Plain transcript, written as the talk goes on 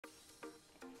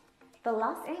The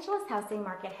Los Angeles housing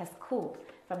market has cooled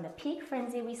from the peak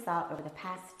frenzy we saw over the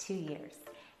past 2 years.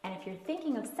 And if you're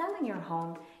thinking of selling your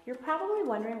home, you're probably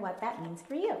wondering what that means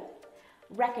for you.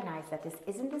 Recognize that this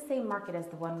isn't the same market as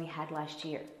the one we had last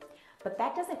year. But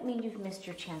that doesn't mean you've missed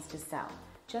your chance to sell,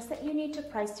 just that you need to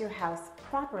price your house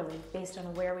properly based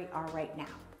on where we are right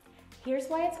now. Here's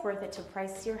why it's worth it to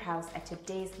price your house at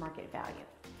today's market value.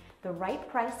 The right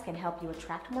price can help you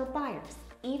attract more buyers,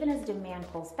 even as demand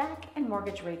pulls back and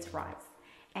mortgage rates rise.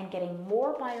 And getting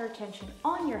more buyer attention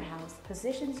on your house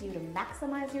positions you to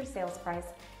maximize your sales price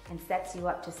and sets you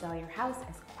up to sell your house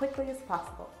as quickly as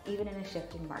possible, even in a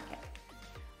shifting market.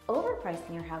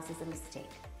 Overpricing your house is a mistake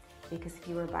because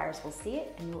fewer buyers will see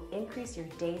it and you will increase your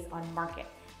days on market,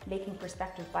 making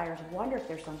prospective buyers wonder if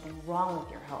there's something wrong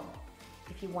with your home.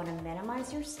 If you want to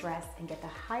minimize your stress and get the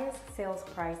highest sales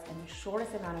price in the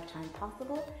shortest amount of time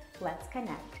possible, let's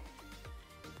connect.